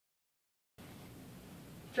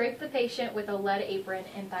Drape the patient with a lead apron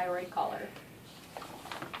and thyroid collar.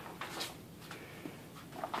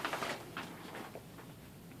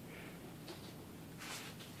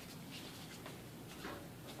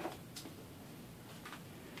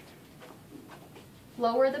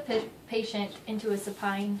 Lower the patient into a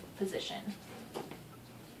supine position.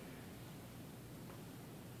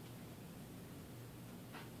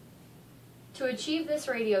 To achieve this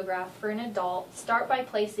radiograph for an adult, start by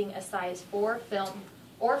placing a size 4 film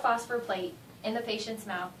or phosphor plate in the patient's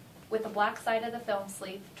mouth with the black side of the film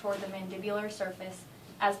sleeve toward the mandibular surface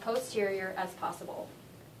as posterior as possible,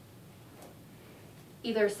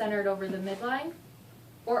 either centered over the midline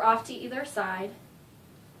or off to either side,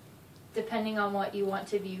 depending on what you want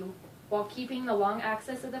to view, while keeping the long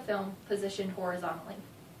axis of the film positioned horizontally.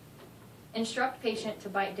 Instruct patient to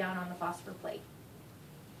bite down on the phosphor plate.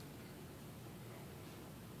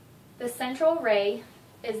 The central ray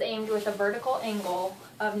is aimed with a vertical angle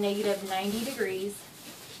of -90 degrees,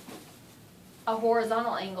 a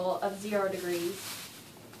horizontal angle of 0 degrees,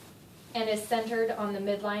 and is centered on the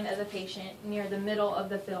midline of the patient near the middle of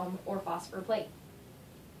the film or phosphor plate.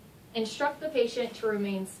 Instruct the patient to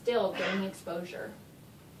remain still during exposure.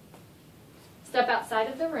 Step outside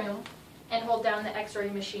of the room and hold down the X-ray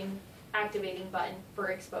machine activating button for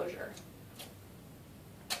exposure.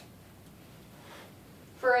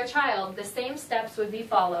 For a child, the same steps would be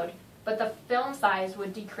followed, but the film size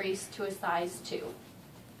would decrease to a size 2.